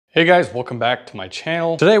Hey guys, welcome back to my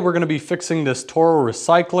channel. Today we're going to be fixing this Toro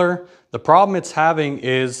recycler. The problem it's having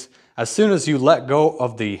is as soon as you let go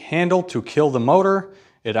of the handle to kill the motor,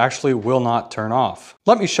 it actually will not turn off.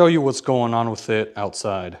 Let me show you what's going on with it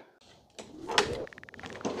outside.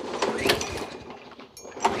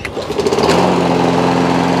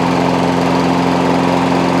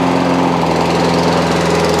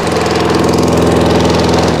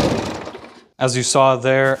 As you saw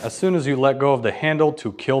there, as soon as you let go of the handle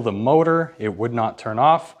to kill the motor, it would not turn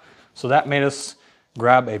off. So that made us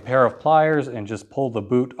grab a pair of pliers and just pull the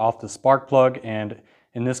boot off the spark plug. And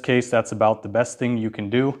in this case, that's about the best thing you can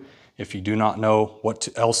do if you do not know what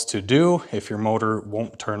else to do if your motor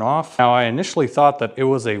won't turn off. Now, I initially thought that it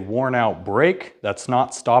was a worn out brake that's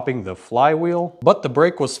not stopping the flywheel, but the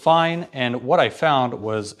brake was fine. And what I found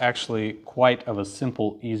was actually quite of a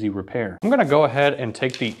simple, easy repair. I'm gonna go ahead and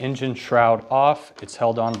take the engine shroud off. It's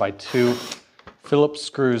held on by two Phillips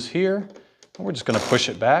screws here. And we're just gonna push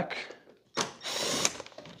it back.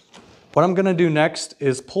 What I'm gonna do next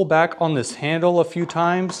is pull back on this handle a few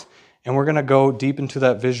times, and we're gonna go deep into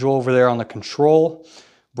that visual over there on the control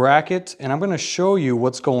bracket, and I'm gonna show you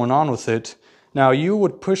what's going on with it. Now, you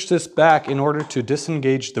would push this back in order to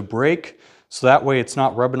disengage the brake, so that way it's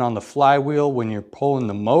not rubbing on the flywheel when you're pulling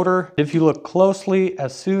the motor. If you look closely,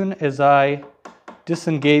 as soon as I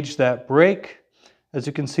disengage that brake, as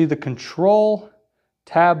you can see the control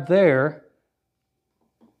tab there,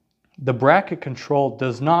 the bracket control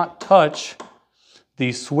does not touch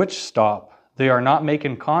the switch stop. They are not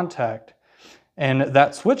making contact. And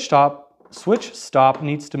that switch stop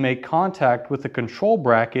needs to make contact with the control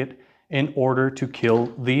bracket in order to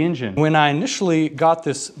kill the engine. When I initially got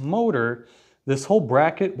this motor, this whole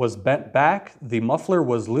bracket was bent back, the muffler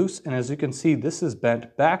was loose, and as you can see, this is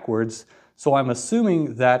bent backwards. So I'm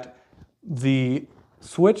assuming that the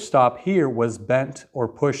switch stop here was bent or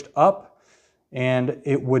pushed up, and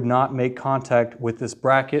it would not make contact with this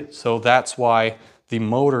bracket, so that's why the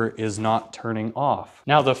motor is not turning off.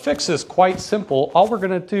 Now, the fix is quite simple. All we're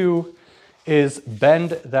gonna do is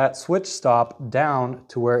bend that switch stop down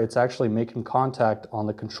to where it's actually making contact on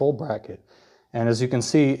the control bracket. And as you can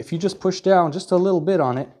see, if you just push down just a little bit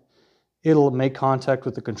on it, it'll make contact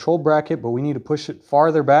with the control bracket, but we need to push it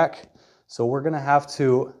farther back. So we're gonna have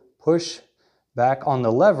to push back on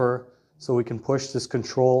the lever so we can push this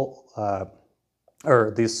control,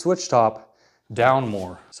 or the switch stop down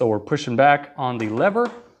more. So we're pushing back on the lever,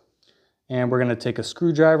 and we're gonna take a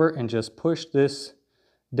screwdriver and just push this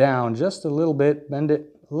down just a little bit, bend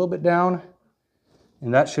it a little bit down,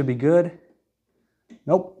 and that should be good.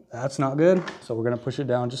 Nope, that's not good. So we're gonna push it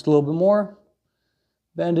down just a little bit more,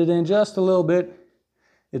 bend it in just a little bit.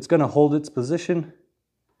 It's gonna hold its position.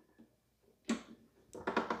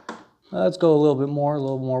 Let's go a little bit more, a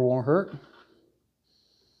little more won't hurt.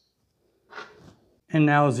 And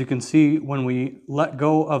now, as you can see, when we let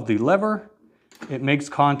go of the lever, it makes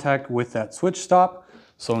contact with that switch stop.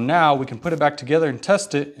 So now we can put it back together and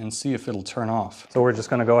test it and see if it'll turn off. So we're just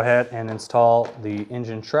gonna go ahead and install the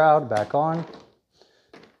engine shroud back on.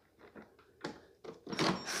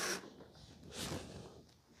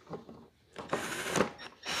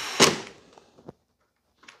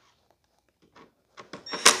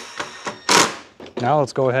 Now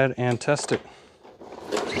let's go ahead and test it.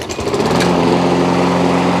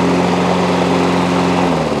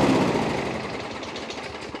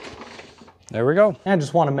 There we go. And I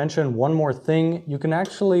just want to mention one more thing. You can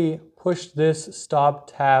actually push this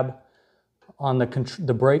stop tab on the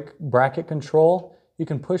brake bracket control. You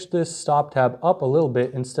can push this stop tab up a little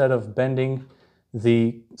bit instead of bending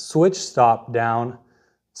the switch stop down.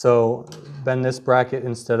 So bend this bracket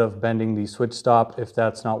instead of bending the switch stop. If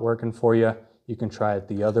that's not working for you, you can try it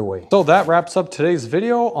the other way. So that wraps up today's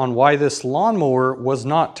video on why this lawnmower was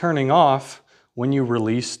not turning off when you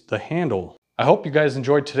released the handle. I hope you guys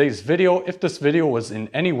enjoyed today's video. If this video was in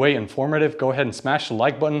any way informative, go ahead and smash the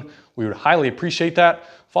like button. We would highly appreciate that.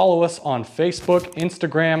 Follow us on Facebook,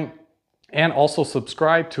 Instagram, and also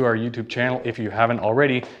subscribe to our YouTube channel if you haven't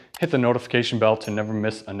already. Hit the notification bell to never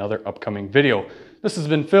miss another upcoming video. This has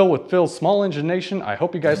been Phil with Phil's Small Engine Nation. I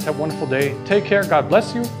hope you guys have a wonderful day. Take care, God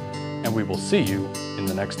bless you, and we will see you in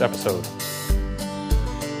the next episode.